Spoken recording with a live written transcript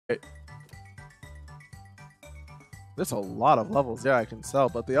There's a lot of levels there I can sell,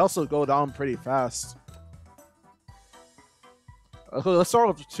 but they also go down pretty fast. Okay, let's start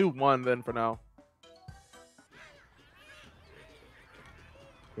with 2-1 then for now.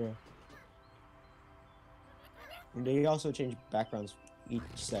 Yeah. And they also change backgrounds each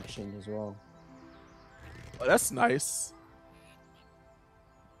section as well. Oh, that's nice.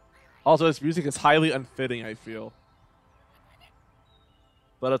 Also, this music is highly unfitting, I feel.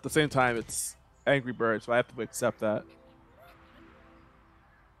 But at the same time, it's Angry Birds, so I have to accept that.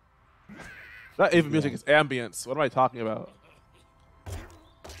 Not even music, it's ambience. What am I talking about?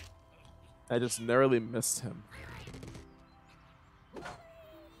 I just narrowly missed him.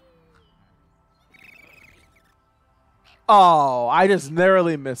 Oh, I just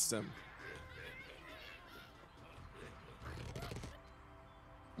narrowly missed him.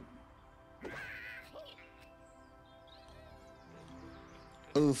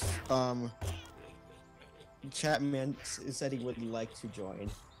 Oof. Chapman said he would like to join.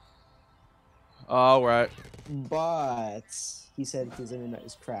 All right. But he said his internet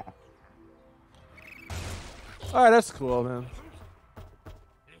is crap. All right, that's cool, man.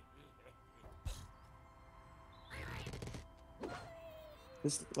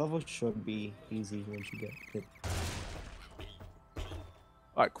 This level should be easy once you get it.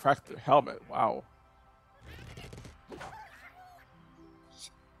 I cracked the helmet. Wow.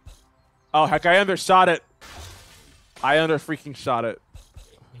 Oh, heck, I undershot it. I under freaking shot it.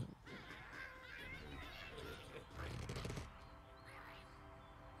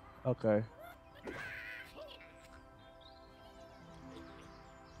 Okay.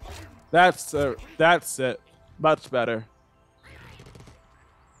 That's it. Much better.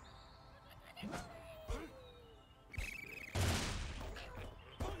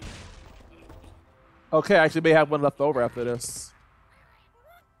 Okay, I actually may have one left over after this.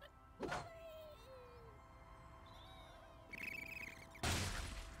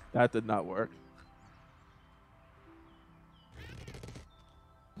 That did not work.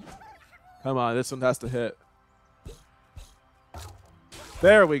 Come on, this one has to hit.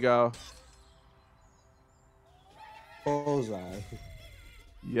 There we go. Bullseye.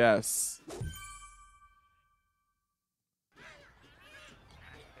 Yes.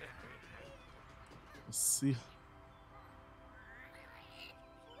 Let's see.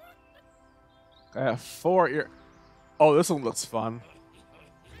 I have 4 ear. Oh, this one looks fun.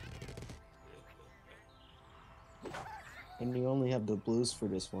 And you only have the blues for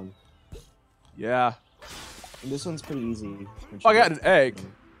this one. Yeah. And this one's pretty easy. Oh, I got an egg.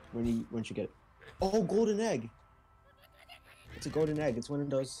 Once you get it. Oh, golden egg. It's a golden egg. It's one of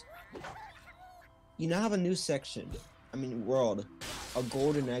those. You now have a new section. I mean, world. A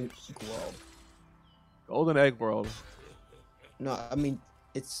golden egg world. Golden egg world. No, I mean,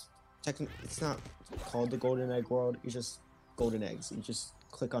 it's not called the golden egg world. It's just golden eggs. You just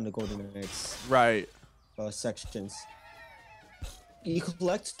click on the golden eggs. Right. Sections. You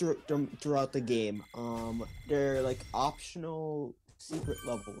collect throughout the game. They're like optional secret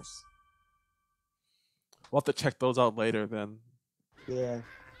levels. We'll have to check those out later then. Yeah.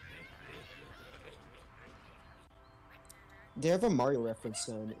 They have a Mario reference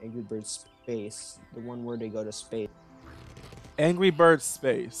on Angry Birds Space, the one where they go to space. Angry Birds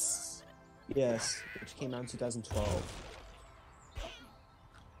Space. Yes, which came out in 2012.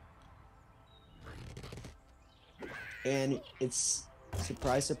 And it's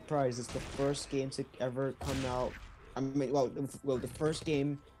surprise, surprise! It's the first game to ever come out. I mean, well, the first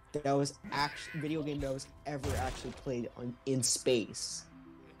game that was video game that was ever actually played in space.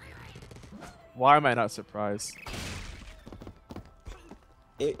 Why am I not surprised?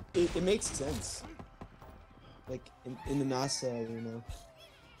 It makes sense. Like in the NASA, you know.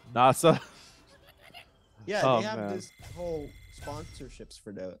 NASA. Yeah, Oh, they have man. this whole sponsorships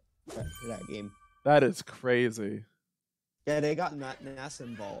for that game. That is crazy. Yeah, they got NASA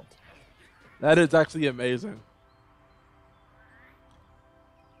involved. That is actually amazing.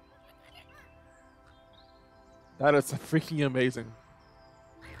 That is freaking amazing.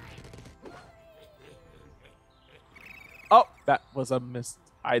 Oh, that was a miss.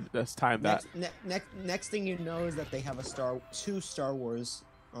 I just timed that. Next thing you know is that they have two Star Wars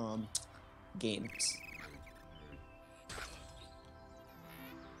games.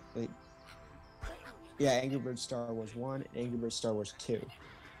 Wait. Yeah, Angry Birds Star Wars 1 and Angry Birds Star Wars 2.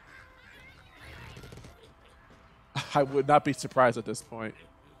 I would not be surprised at this point.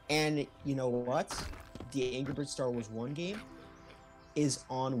 And you know what? The Angry Birds Star Wars 1 game is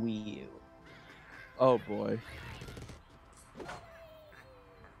on Wii U. Oh boy.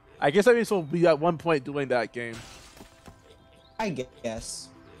 I guess that means we'll be at one point doing that game. I guess.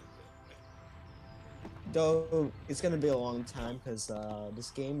 Though it's gonna be a long time because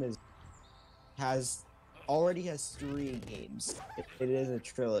this game already has 3 games. It is a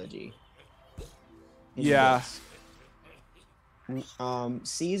trilogy. Yeah.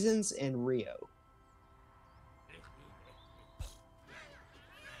 Seasons and Rio.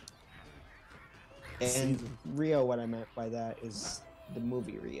 And Rio, what I meant by that is the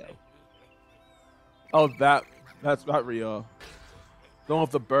movie Rio. Oh, that's not Rio. The one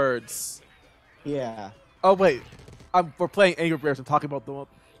with the birds. Yeah. Oh wait, we're playing Angry Birds. I'm talking about the one.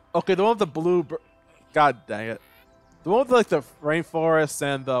 Okay, the one with the blue. God dang it. The one with like the rainforest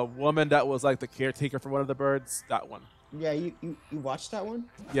and the woman that was like the caretaker for one of the birds. That one. Yeah, you watched that one?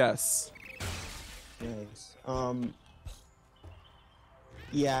 Yes. Nice.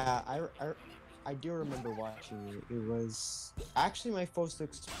 Yeah, I do remember watching it. It was actually my first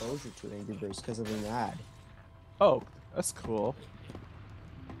exposure to Angry Birds because of an ad. Oh, that's cool.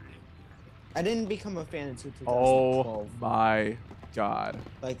 I didn't become a fan until 2012. Oh my god.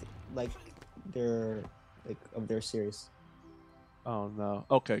 Like their of their series. Oh no.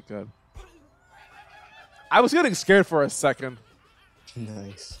 Okay, good. I was getting scared for a second.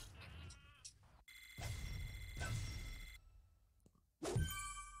 Nice.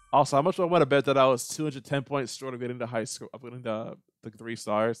 Also, how much do I want to bet that I was 210 points short of getting to high school? Of getting the 3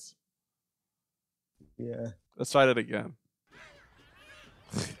 stars. Yeah. Let's try that again.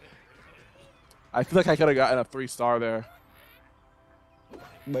 I feel like I could have gotten a 3-star there.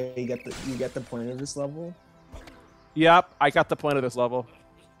 But you get the point of this level? Yep, I got the point of this level.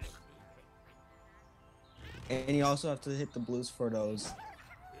 And you also have to hit the blues for those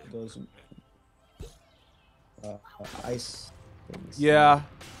ice things. Yeah.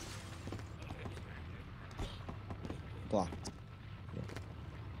 Blocked.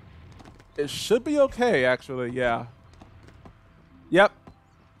 It should be okay, actually. Yeah. Yep.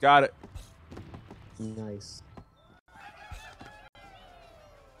 Got it. Nice.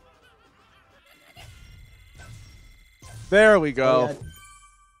 There we go. Oh, yeah.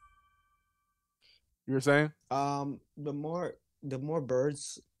 You were saying? The more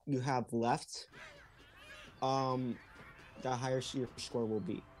birds you have left, the higher your score will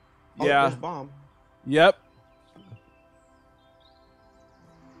be. Oh, Yeah. there's bomb. Yep.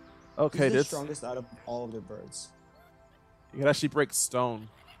 Okay, He's the this strongest out of all of the birds. you can actually break stone.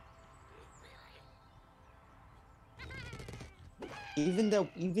 Even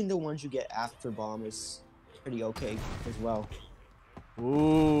the ones you get after bomb is pretty okay as well.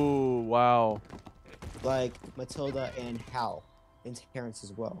 Ooh, wow. Like Matilda and Hal and Terrence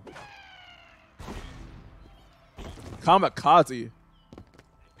as well. Kamikaze.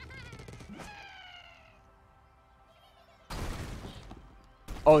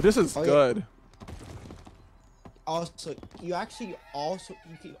 Oh, this is good. Yeah. Also, you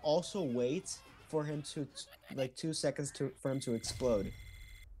can also wait for him to like 2 seconds for him to explode.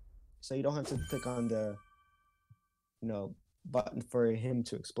 So you don't have to click on the button for him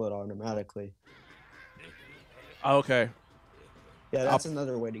to explode automatically. Okay. Yeah, that's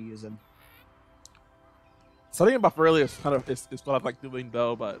another way to use him. Something about earlier is kind of is what I like doing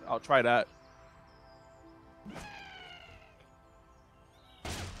though, but I'll try that.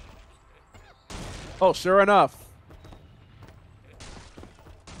 Oh, sure enough.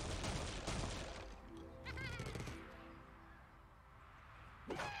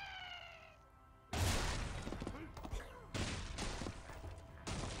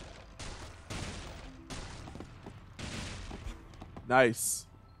 Nice.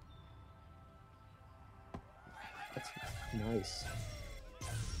 That's nice.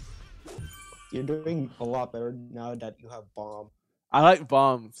 You're doing a lot better now that you have bomb. I like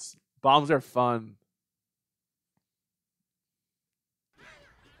bombs. Bombs are fun.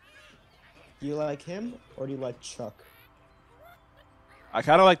 Do you like him or do you like Chuck? I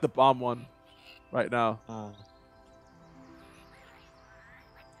kind of like the bomb one right now.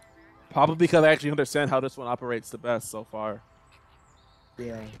 Probably because I actually understand how this one operates the best so far.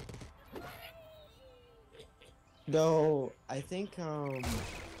 Yeah. Though I think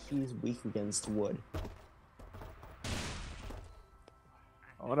he's weak against wood.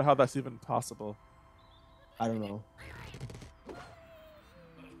 I wonder how that's even possible. I don't know.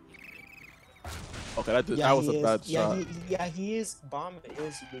 Okay, that was a bad shot. He is. Bomb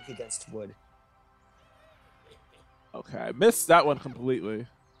is weak against wood. Okay, I missed that one completely.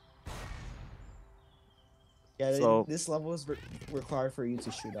 Yeah, so, this level is required for you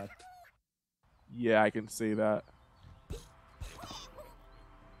to shoot up. Yeah, I can see that.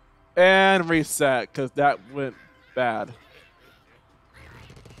 And reset, because that went bad.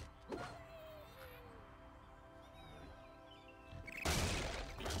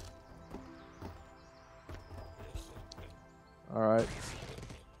 All right.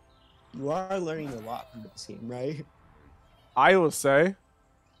 You are learning a lot from this game, right? I will say.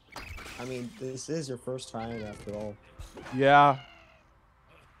 I mean, this is your first time after all. Yeah.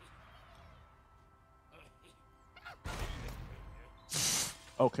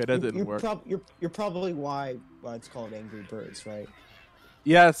 Okay, that didn't work. You're probably why it's called Angry Birds, right?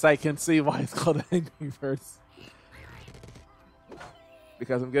 Yes, I can see why it's called Angry Birds.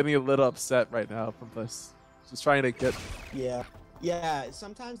 Because I'm getting a little upset right now from this. Just trying to get. Yeah. Yeah,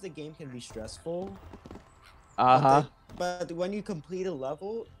 sometimes the game can be stressful. Uh-huh. But when you complete a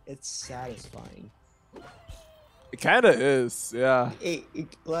level, it's satisfying. It kind of is, yeah.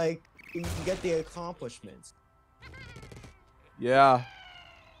 Like, you get the accomplishments. Yeah.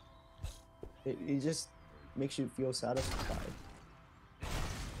 It just makes you feel satisfied.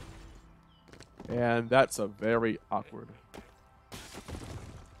 And that's a very awkward.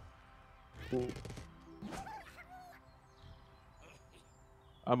 Cool.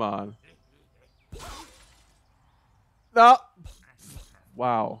 I'm on. No.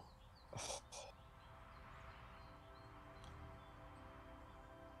 Wow.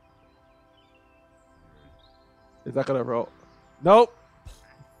 Is that gonna roll? Nope.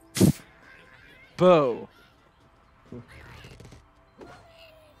 Boo.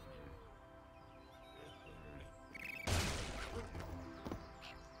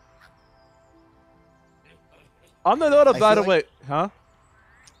 On the note of, by the way, huh?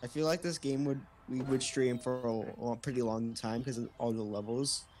 I feel like this game we would stream for a pretty long time because of all the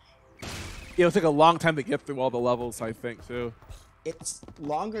levels. It would take a long time to get through all the levels, I think, too. It's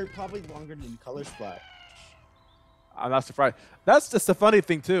longer, probably longer than Color Splash. I'm not surprised. That's just the funny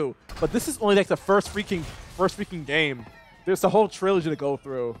thing, too. But this is only like the first freaking game. There's a whole trilogy to go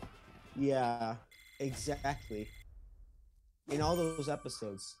through. Yeah, exactly. In all those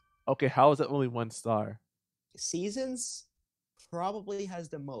episodes. Okay, how is it only 1 star? Seasons probably has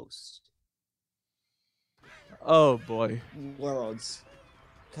the most. Oh, boy. Worlds.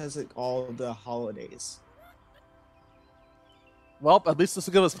 Because of all the holidays. Well, at least this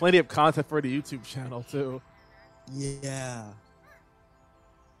will give us plenty of content for the YouTube channel, too. Yeah.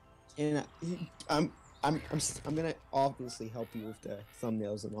 And I'm gonna obviously help you with the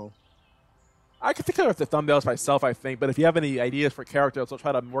thumbnails and all. I can think of the thumbnails myself, I think, but if you have any ideas for characters, I'll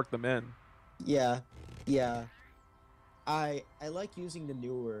try to work them in. Yeah, yeah. I like using the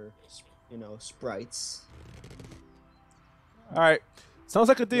newer, sprites. All right, sounds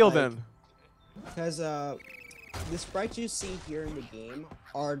like a deal then. Because the sprites you see here in the game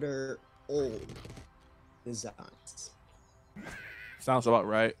are their old designs. Sounds about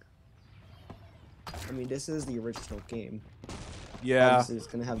right. I mean, this is the original game. Yeah. Obviously, it's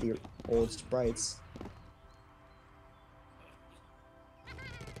gonna have the old sprites.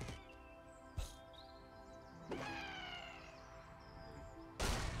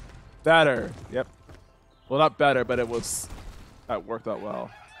 Better. Yep. Well, not better, but that worked out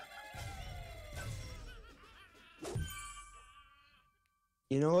well.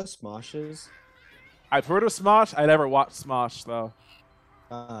 You know what Smosh is? I've heard of Smosh. I never watched Smosh though.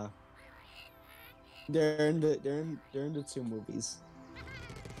 They're in the 2 movies.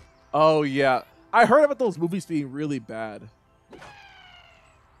 Oh yeah, I heard about those movies being really bad.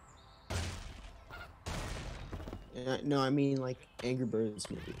 No, I mean like Angry Birds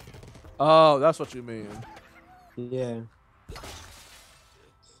movie. Oh, that's what you mean. Yeah.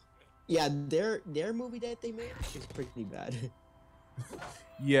 Yeah, their movie that they made is pretty bad.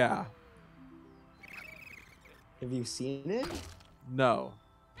 Yeah. Have you seen it? No.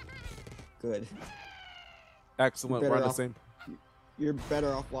 Good. Excellent. We're on the same. You're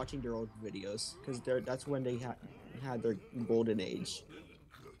better off watching their old videos because that's when they had their golden age.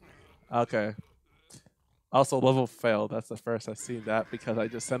 Okay. Also, level failed. That's the first I've seen that because I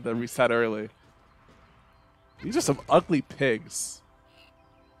just sent the reset early. These are some ugly pigs.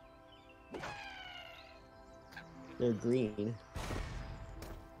 They're green.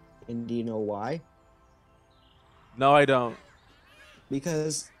 And do you know why? No, I don't.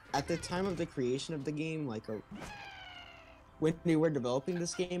 Because at the time of the creation of the game, when they were developing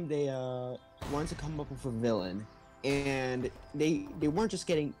this game, they wanted to come up with a villain, and they weren't just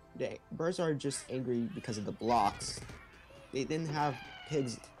getting birds are just angry because of the blocks. They didn't have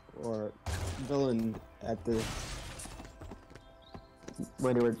pigs or villain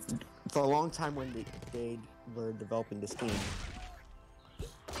when they were for a long time when they were developing this game.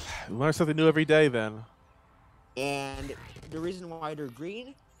 Learn something new every day, then. And the reason why they're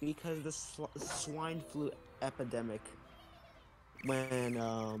green because the swine flu epidemic. When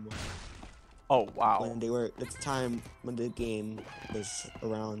oh wow. When they were at the time when the game was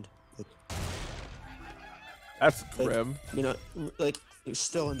around, That's Like, grim. you know, like it's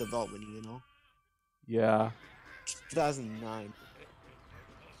still in development. You know, Yeah. 2009.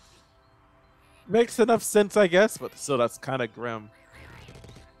 Makes enough sense, I guess, but still, that's kind of grim.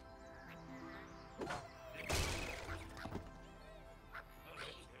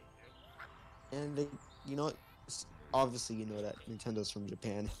 And they, you know, obviously you know that Nintendo's from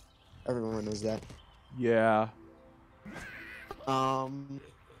Japan. Everyone knows that. Yeah.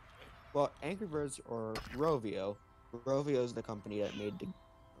 Well, Angry Birds or Rovio. Rovio is the company that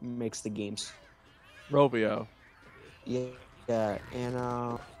makes the games. Rovio. Yeah, yeah,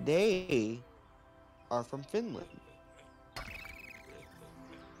 and they are from Finland.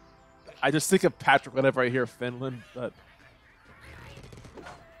 I just think of Patrick whenever I hear Finland, but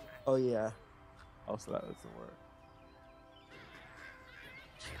Oh yeah, also that doesn't work.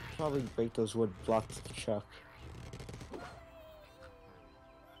 probably break those wood blocks, Chuck.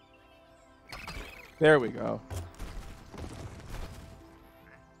 There we go.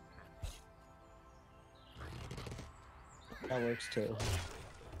 That works too.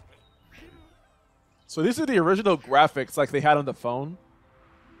 So these are the original graphics like they had on the phone.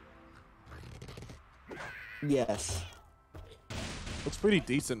 Yes. Looks pretty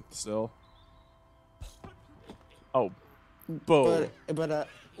decent still. Oh, boom. But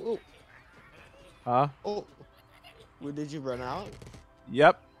oh, Huh? oh, well, did you run out?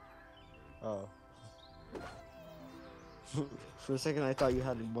 Yep. Oh. For a second, I thought you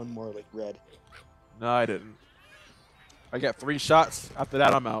had one more like red. No, I didn't. I got 3 shots. After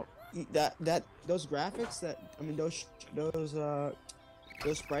that, I'm out. Those graphics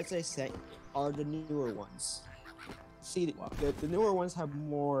those sprites I sent are the newer ones. See, Wow. the newer ones have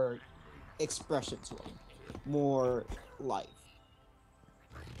more expression to them, more life.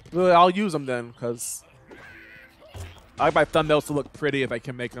 Well, I'll use them then, because I like my thumbnails to look pretty if I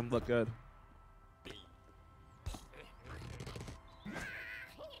can make them look good.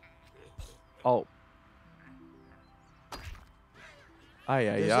 Oh.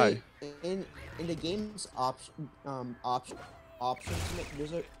 Aye. In the game's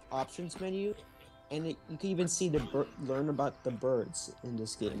there's an options menu, and you can even see learn about the birds in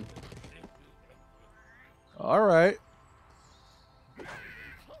this game. All right.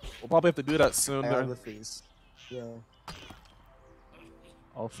 We'll probably have to do that soon. Biographies. Yeah.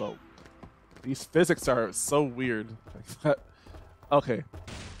 Also, these physics are so weird. Okay,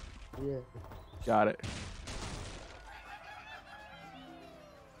 Yeah. got it.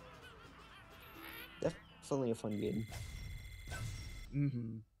 Definitely a fun game.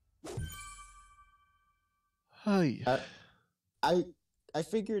 Mm-hmm. Hi. I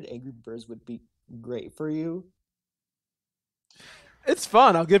figured Angry Birds would be great for you, It's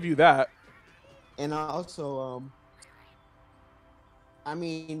fun. I'll give you that. and also I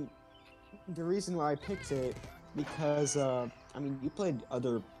mean, the reason why I picked it because I mean you played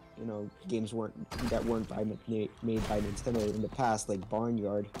other games that weren't made by Nintendo in the past, like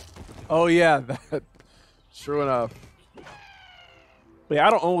Barnyard. Oh yeah, that. True enough. But yeah, I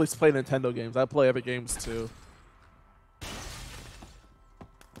don't always play Nintendo games. I play other games too.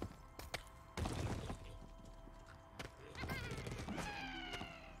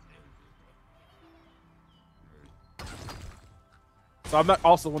 So I'm not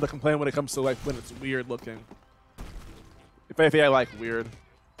also one to complain when it comes to like when it's weird looking. If anything, I like weird.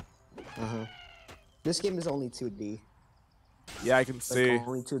 This game is only 2D. Yeah, I can see. Like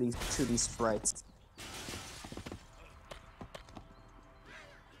only 2D sprites.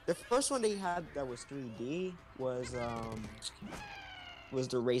 The first one they had that was 3D was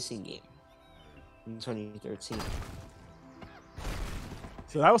the racing game in 2013.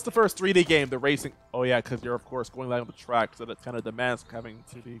 So that was the first 3D game, the racing. Oh yeah, because you're of course going down the track, so that kind of demands having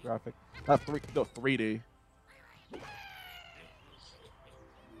 2D graphic. Not 3D.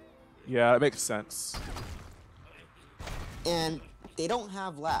 Yeah, it makes sense. And they don't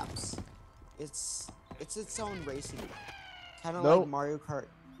have laps. It's its own racing game. Kind of like Mario Kart.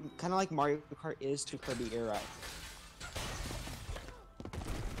 Kind of like Mario Kart is to Kirby Air Ride.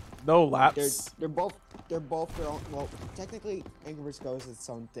 No laps. They're both their own. Well, technically, Angry Birds Go is its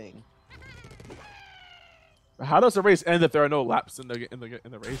own thing. How does the race end if there are no laps in the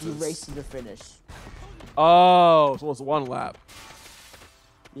races? You race to the finish. Oh, so it's 1 lap.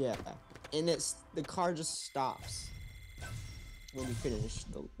 Yeah, and the car just stops when you finish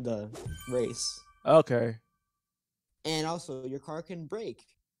the race. Okay. And also, your car can brake.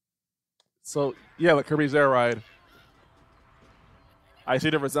 So yeah, like Kirby's Air Ride. I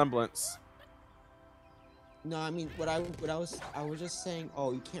see the resemblance. No, I mean I was just saying.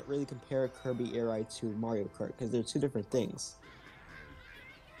 Oh, you can't really compare Kirby Air Ride to Mario Kart because they're 2 different things.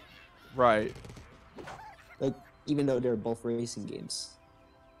 Right. Like even though they're both racing games.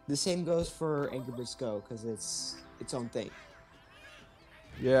 The same goes for Angry Birds Go because it's its own thing.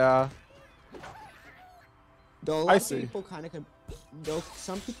 Yeah. Though a I lot of see. people kind of, though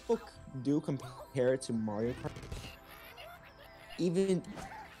some people do compare it to Mario Kart,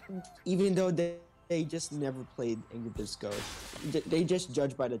 even though they just never played Angry Birds Go. They just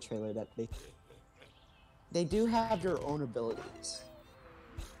judge by the trailer that they do have their own abilities.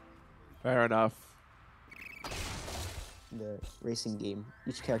 Fair enough. The racing game,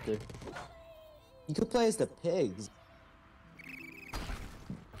 each character. You could play as the pigs.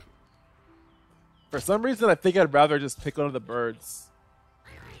 For some reason, I think I'd rather just pick one of the birds.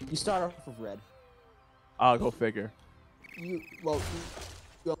 You start off with red. I'll go figure. You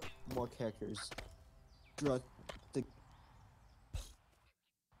have more characters.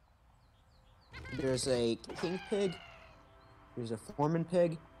 There's a king pig. There's a foreman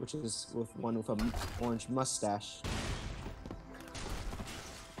pig, which is one with an orange mustache.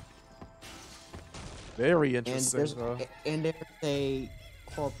 Very interesting. And there's a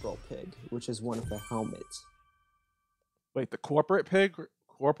corporal pig, which is one with a helmet. Wait, the corporate pig?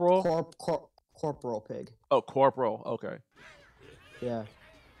 Corporal? Corporal pig. Oh, corporal. Okay. Yeah.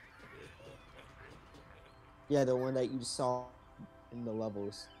 Yeah, the one that you saw in the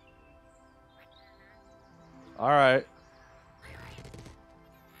levels. All right.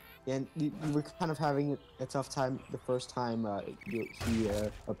 And you were kind of having a tough time the first time he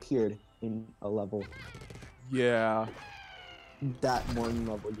appeared in a level. Yeah. That one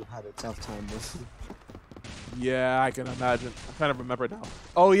level you had a tough time with. Yeah, I can imagine. I'm trying to remember now.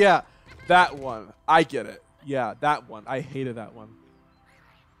 Oh, yeah. That one. I get it. Yeah, that one. I hated that one.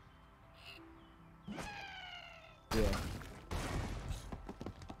 Yeah.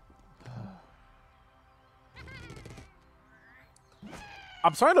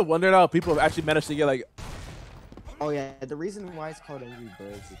 I'm starting to wonder now if people have actually managed to get, like... Oh, yeah. The reason why it's called Angry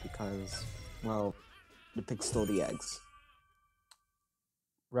Birds is because, well, the pigs stole the eggs.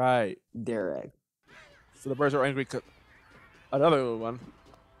 Right. Their egg. So the birds are angry. Another one.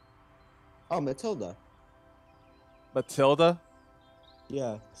 Oh, Matilda. Matilda?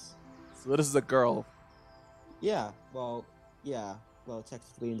 Yeah. So this is a girl. Yeah. Well, yeah. Well,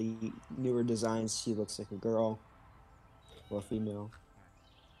 technically, in the newer designs, she looks like a girl. Or a female.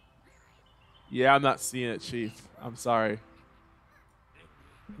 Yeah, I'm not seeing it, Chief. I'm sorry.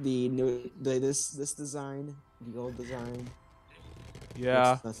 This design, the old design.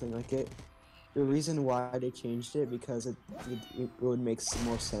 Yeah. Looks nothing like it. The reason why they changed it because it would make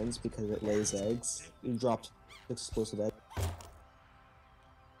more sense because it lays eggs. You dropped explosive egg.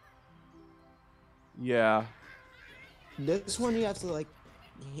 Yeah. This one you have to like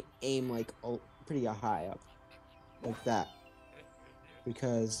aim like pretty high up, like that,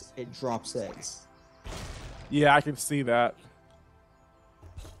 because it drops eggs. Yeah, I can see that.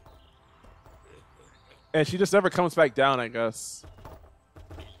 And she just never comes back down, I guess.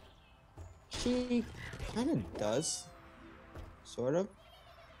 She kind of does, sort of,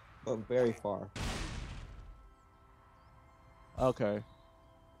 but very far. Okay.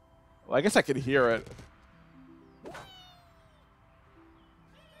 Well, I guess I could hear it.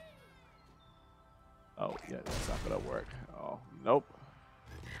 Oh, yeah, that's not gonna work. Oh, nope.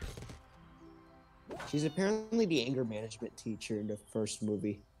 She's apparently the anger management teacher in the first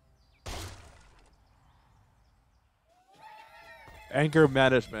movie. Anger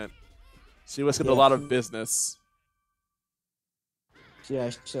management. She was in a lot of business.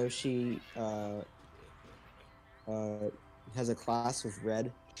 Yeah, so she has a class with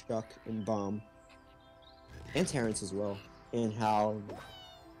Red, Chuck, and Bomb, and Terrence as well, and Hal.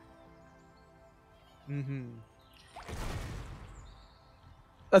 Mm-hmm.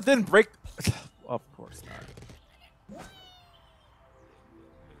 That didn't break. Of course not.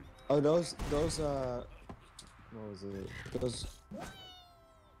 Oh, those what was it? Those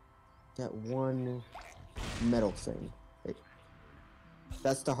that one metal thing.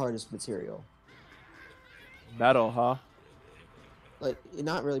 That's the hardest material. Metal, huh? Like,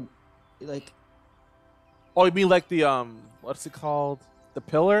 not really, like. Oh, you mean like the what's it called? The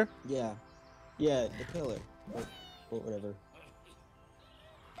pillar? Yeah, yeah, the pillar, or whatever.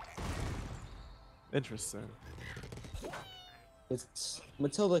 Interesting. It's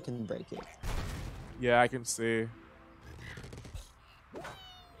Matilda can break it. Yeah, I can see.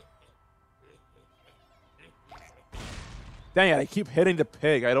 Dang it, I keep hitting the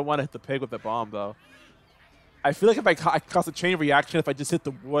pig. I don't want to hit the pig with the bomb, though. I feel like if I cause a chain reaction if I just hit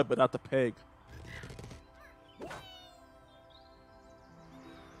the wood, but not the pig.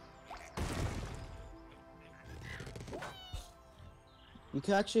 You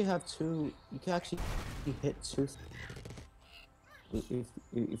can actually have two. You can actually hit Tooth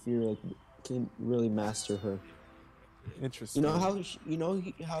if you're like can really master her. Interesting.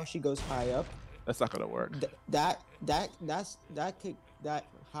 How she goes high up. That's not gonna work. That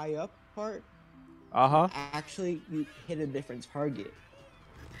high up part. Uh-huh. Actually, you hit a different target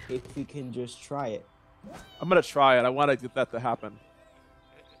if you can just try it. I'm gonna try it. I want to get that to happen.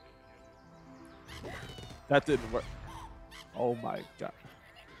 That didn't work. Oh my god.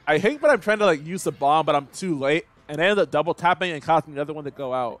 I hate when I'm trying to like use the bomb, but I'm too late, and I end up double tapping and causing the other one to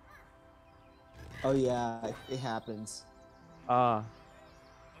go out. Oh yeah, it happens.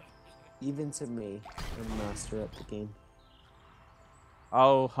 Even to me, I'm a master at the game.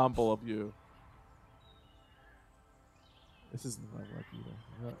 How humble of you. This isn't gonna work either.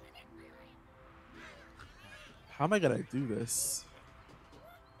 How am I gonna do this?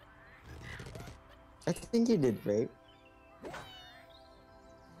 I think you did great.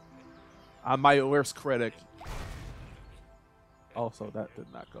 I'm my worst critic. Also, that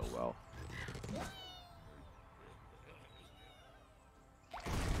did not go well.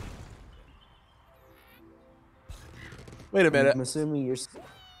 Wait a minute. I'm assuming you're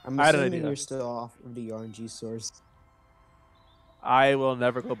still off of the RNG source. I will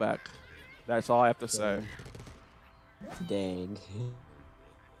never go back. That's all I have to say. Dang.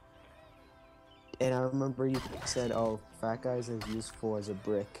 And I remember you said, "Oh, Fat Guys is useful as a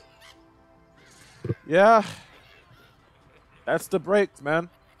brick." Yeah. That's the break, man.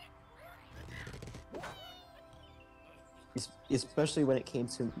 Especially when it came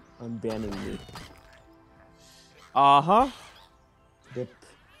to unbanning me. Uh-huh. Yep.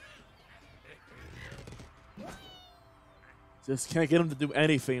 Just can't get him to do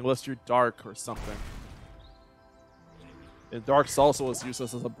anything unless you're dark or something. And Dark's also as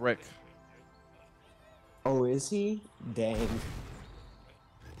useless as a brick. Oh, is he? Dang.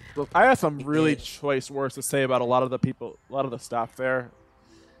 Look, I have some really choice words to say about a lot of the people, a lot of the staff there.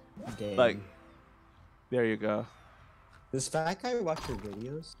 Dang. Like, there you go. Does Fat Guy watch your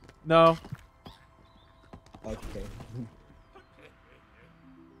videos? No. Okay.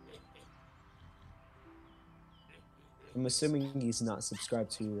 I'm assuming he's not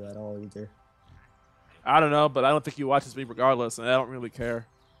subscribed to you at all either. I don't know, but I don't think he watches me regardless, and I don't really care.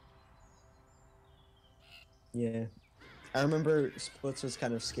 Yeah. I remember Splits was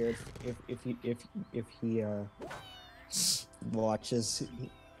kind of scared if he watches.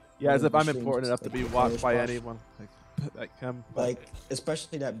 Yeah, as if I'm important enough to be watched by anyone like him. Like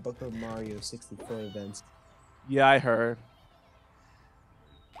especially that Book of Mario 64 events. Yeah, I heard.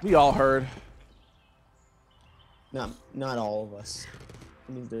 We all heard. Not all of us.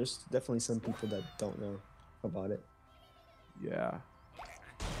 I mean, there's definitely some people that don't know about it. Yeah.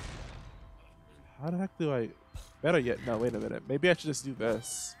 How the heck do I? Better yet, no. Wait a minute. Maybe I should just do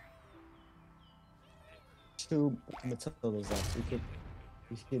this. 2 Matildas left.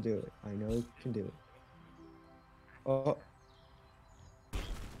 We can do it. I know we can do it. Oh.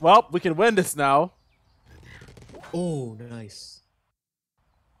 Well, we can win this now. Oh, nice.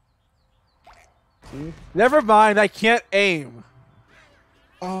 See? Never mind. I can't aim.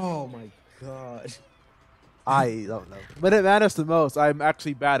 Oh my god. I don't know. But it matters the most. I'm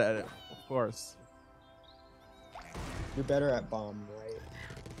actually bad at it, of course. You're better at bomb, right?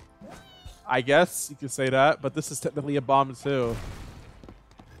 I guess you could say that, but this is technically a bomb too.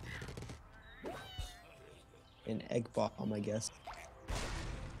 An egg bomb, I guess.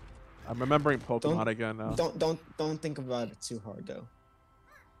 I'm remembering Pokemon again now. Don't think about it too hard though.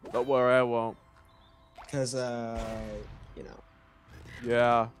 Don't worry, I won't. Cause you know.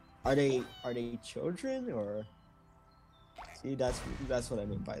 Yeah. Are they children or? See, that's what I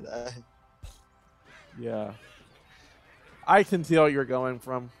mean by that. Yeah. I can tell you're going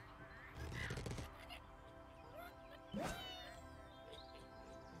from.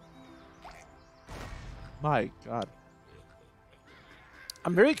 My God.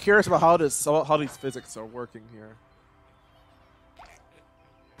 I'm very curious about how these physics are working here.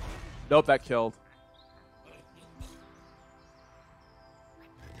 Nope, that killed.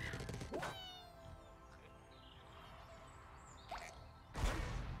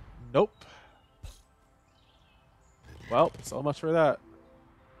 Nope. Well, so much for that.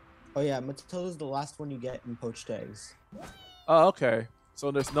 Oh yeah, Matilda's the last one you get in poached eggs. Oh, okay.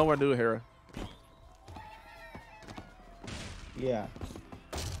 So there's nowhere new here. Yeah.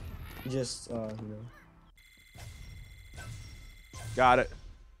 Just you know. Got it.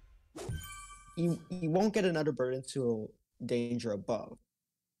 You won't get another bird until danger above.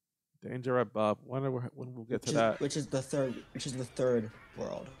 Danger above. When we'll get to that? Which is the third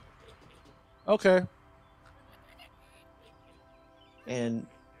world. Okay. And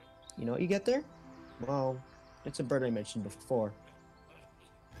you know what you get there? Well, it's a bird I mentioned before.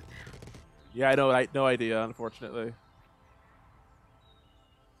 Yeah, I know. I no idea, unfortunately.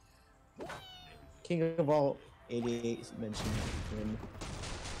 King of all 88 mentioned him.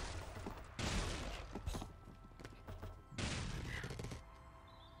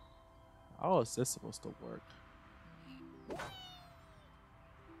 How is this supposed to work?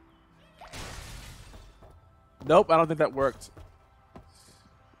 Nope, I don't think that worked.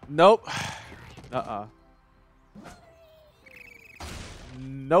 Nope. Uh-uh.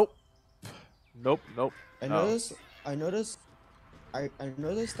 Nope. Nope, nope. I No. noticed I noticed I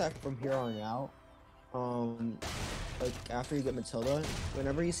noticed that from here on out, like after you get Matilda,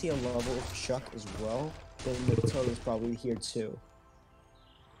 whenever you see a level of Chuck as well, then Matilda's probably here too.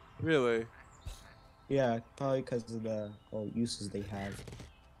 Really? Yeah, probably because of the uses they have.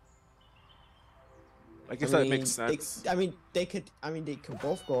 I guess that makes They, sense. they could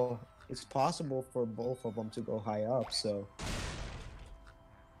both go. It's possible for both of them to go high up. So,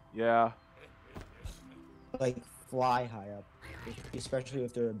 Yeah. like, fly high up, especially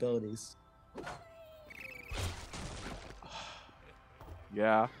with their abilities.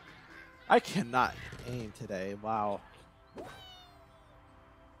 Yeah. I cannot aim today. Wow.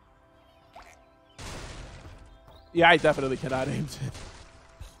 Yeah, I definitely cannot aim today.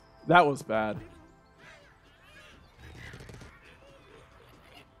 That was bad.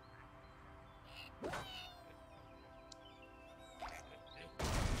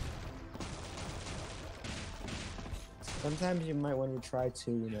 Sometimes you might want to try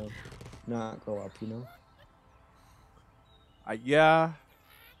to, not go up. Yeah.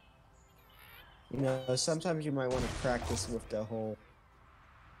 Sometimes you might want to practice with the whole.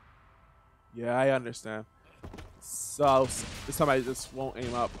 Yeah, I understand. So this time I just won't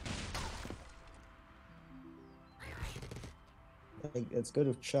aim up. Like, it's good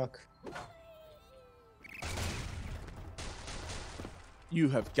with Chuck. You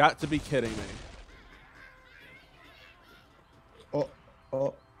have got to be kidding me. Oh,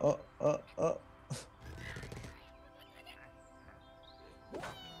 oh, oh, oh, oh.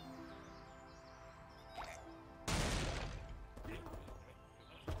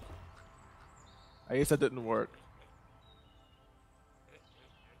 I guess that didn't work.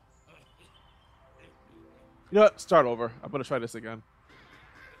 You know what? Start over. I'm gonna try this again.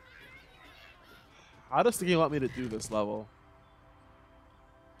 How does the game want me to do this level?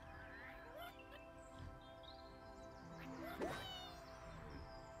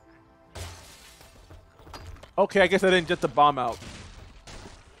 Okay, I guess I didn't get the bomb out.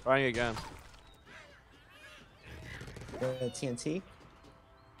 Trying again. TNT.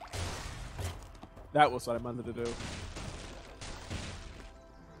 That was what I wanted to do.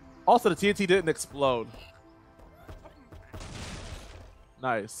 Also, the TNT didn't explode.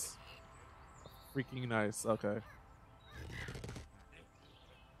 Nice. Freaking nice. Okay.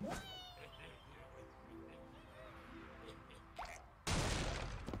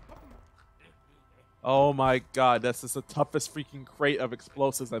 Oh my god, this is the toughest freaking crate of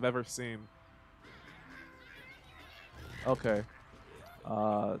explosives I've ever seen. Okay.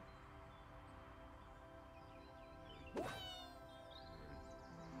 I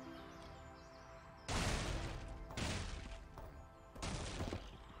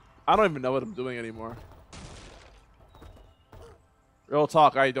don't even know what I'm doing anymore. Real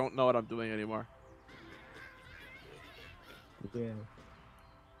talk, I don't know what I'm doing anymore. Yeah.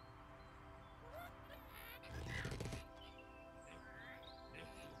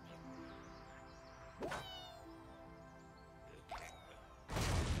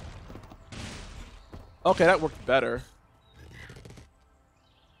 Okay, that worked better.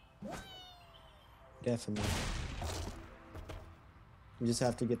 Definitely. You just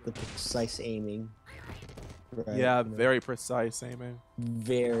have to get the precise aiming. Right. Yeah, very precise aiming.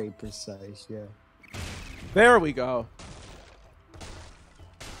 Very precise, yeah. There we go.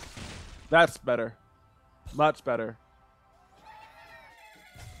 That's better. Much better.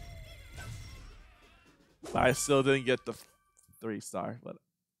 But I still didn't get the 3-star, but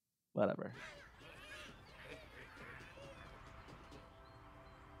whatever.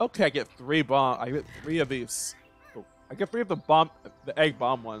 Okay, I get 3 bomb. I get 3 of these. Oh, I get 3 of the egg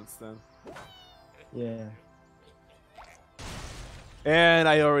bomb ones then. Yeah. And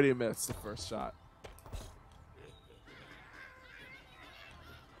I already missed the first shot.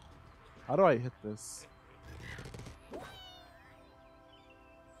 How do I hit this?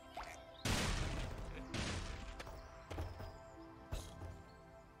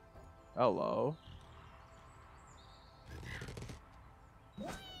 Hello.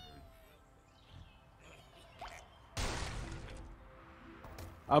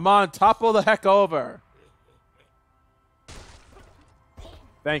 I'm on. Topple the heck over.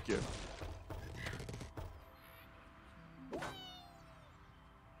 Thank you.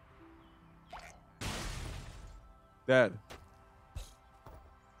 Dead.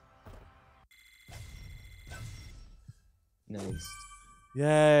 Nice.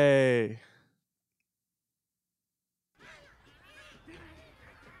 Yay.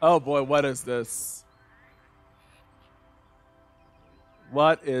 Oh boy, what is this?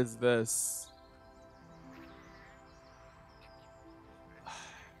 What is this?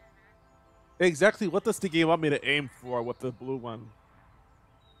 Exactly what does the game want me to aim for with the blue one?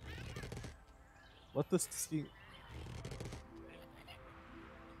 What does this game...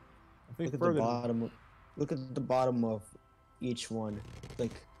 I think Look at the further... bottom. Look at the bottom of each one.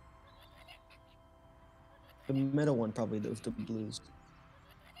 Like the middle one, probably those the blues.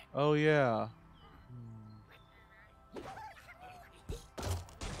 Oh yeah.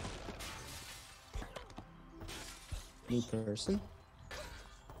 New person.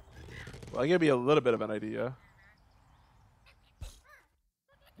 Well, I gave you a little bit of an idea.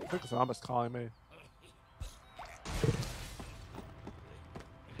 I think Thomas calling me.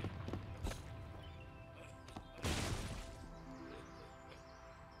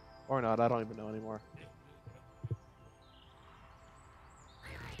 Or not, I don't even know anymore.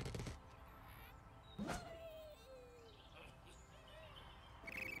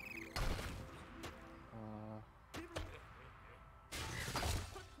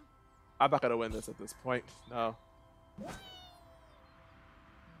 I'm not gonna win this at this point. No.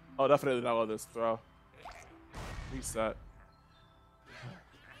 Oh, definitely not with this throw. Reset.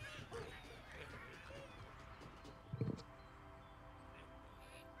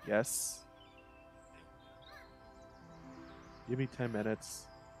 Yes. Give me 10 minutes.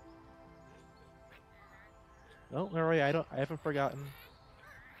 Don't worry, I haven't forgotten.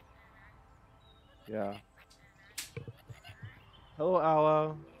 Yeah. Hello,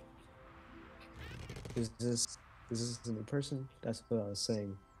 Aloe. Is this a new person? That's what I was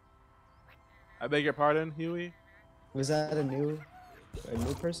saying. I beg your pardon, Huey? Was that a new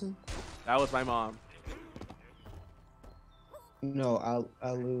person? That was my mom. No,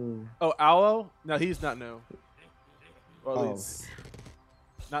 Alu. Oh, Aloe? No, he's not new. Or at Oh. least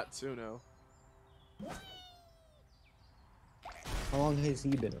not too new. How long has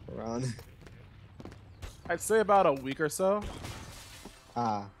he been around? I'd say about a week or so.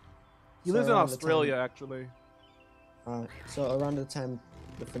 Ah. He So lives in around the Australia, actually. So around the time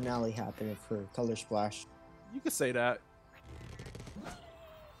the finale happened for Color Splash, You could say that.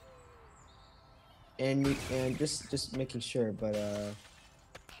 and just making sure, but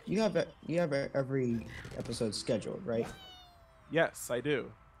you have every episode scheduled, right? Yes, I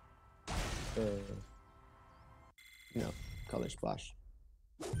do. For Color Splash.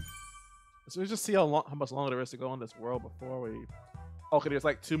 So we just see how much longer there is to go in this world before we... Okay, there's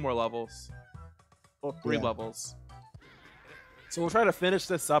like 2 more levels. Or 3 Yeah. levels. So we'll try to finish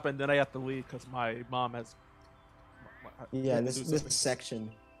this up and then I have to leave because my mom has... Yeah, has to do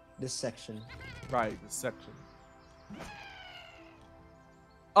something. this section. Right, this section.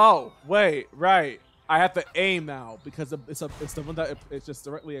 Oh, wait, right. I have to aim now because it's the one that it just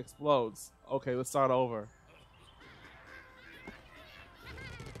directly explodes. Okay, let's start over.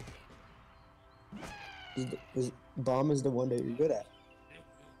 Bomb is the one that you're good at.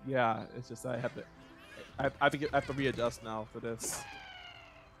 Yeah, it's just I have to readjust now for this.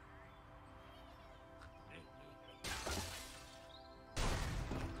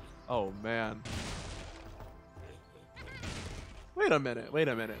 Oh man. Wait a minute. Let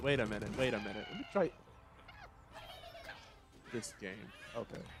me try this game.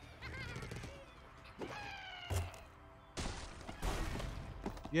 Okay.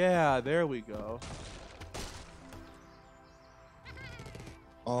 Yeah, there we go.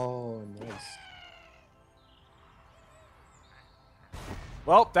 Oh, nice.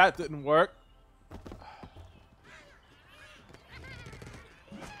 Well, that didn't work.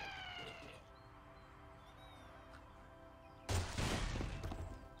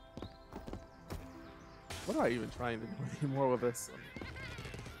 What am I even trying to do anymore with this one?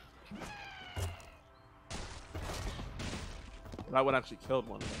 That one actually killed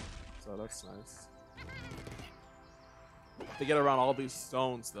one of them, so that's nice. To get around all these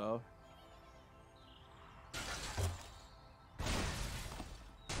stones, though.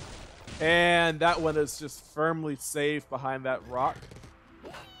 And that one is just firmly safe behind that rock.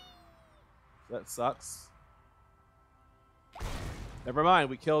 That sucks. Never mind,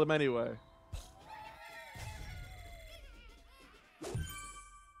 we killed him anyway.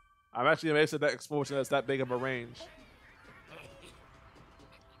 I'm actually amazed that that explosion has that big of a range.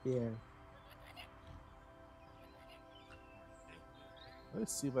 Yeah.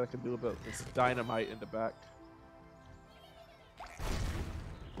 Let's see what I can do about this dynamite in the back.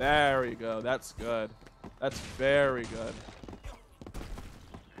 There we go. That's good. That's very good.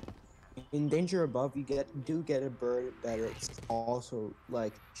 In Danger Above, you do get a bird that it's also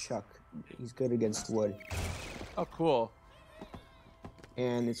like Chuck. He's good against wood, Oh, cool.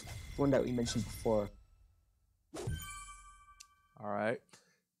 and it's one that we mentioned before. All right.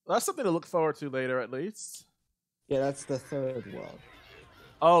 Well, that's something to look forward to later, at least. Yeah, that's the third world.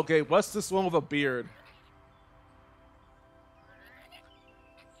 Oh, okay, what's this one with a beard?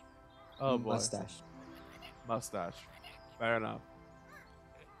 Oh boy. Mustache. Mustache. Fair enough.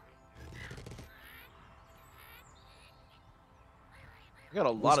 I got a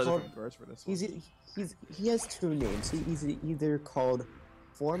lot of different birds for this one. He has two names. He's either called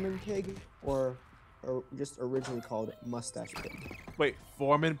Foreman Pig or just originally called Mustache Pig. Wait,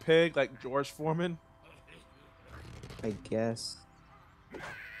 Foreman Pig? Like George Foreman? I guess.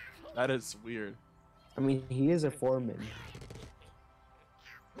 That is weird. I mean, he is a foreman.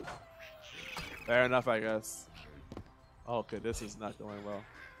 Fair enough, I guess. Oh, okay, this is not going well.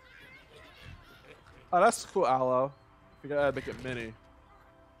 Oh, that's cool, Aloe. We gotta make it mini.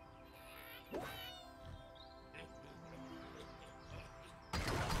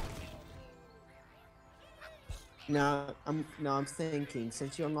 Now I'm thinking,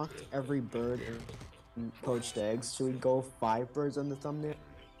 since you unlocked every bird in poached eggs, should we go 5 birds on the thumbnail?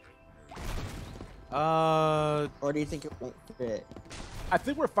 Or do you think it won't fit? I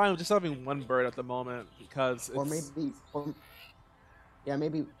think we're fine with just having one bird at the moment because it's...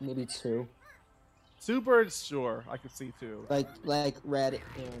 maybe 2. 2 birds, sure. I could see 2. Like red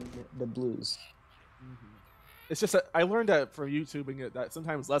and the blues. Mm-hmm. It's just that I learned that from YouTubing it that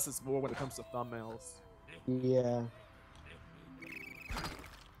sometimes less is more when it comes to thumbnails. Yeah.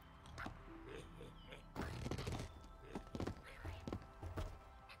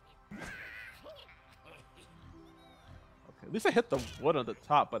 Okay, at least I hit the wood on the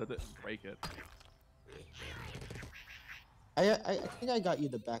top, but it didn't break it. I think I got you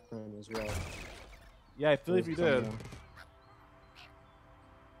the background as well. Yeah, I feel like you did.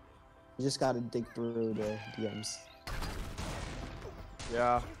 You just gotta dig through the DMs.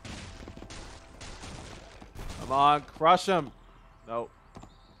 Yeah. Come on, crush him. Nope.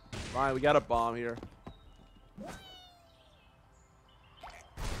 Fine, we got a bomb here.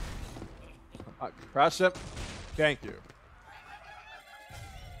 Crush him. Thank you.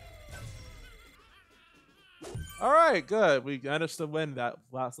 All right, good. We managed to win that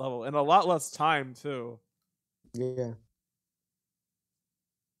last level in a lot less time, too. Yeah.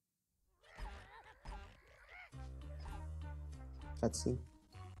 Let's see.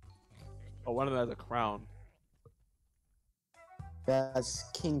 Oh, one of them has a crown. That's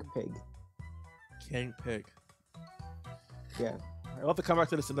King Pig. King Pig. Yeah. I'll have to come back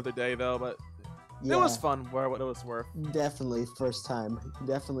to this another day, though, but Yeah. it was fun for what it was worth. Definitely first time.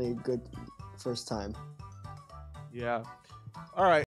 Definitely a good first time. Yeah. All right.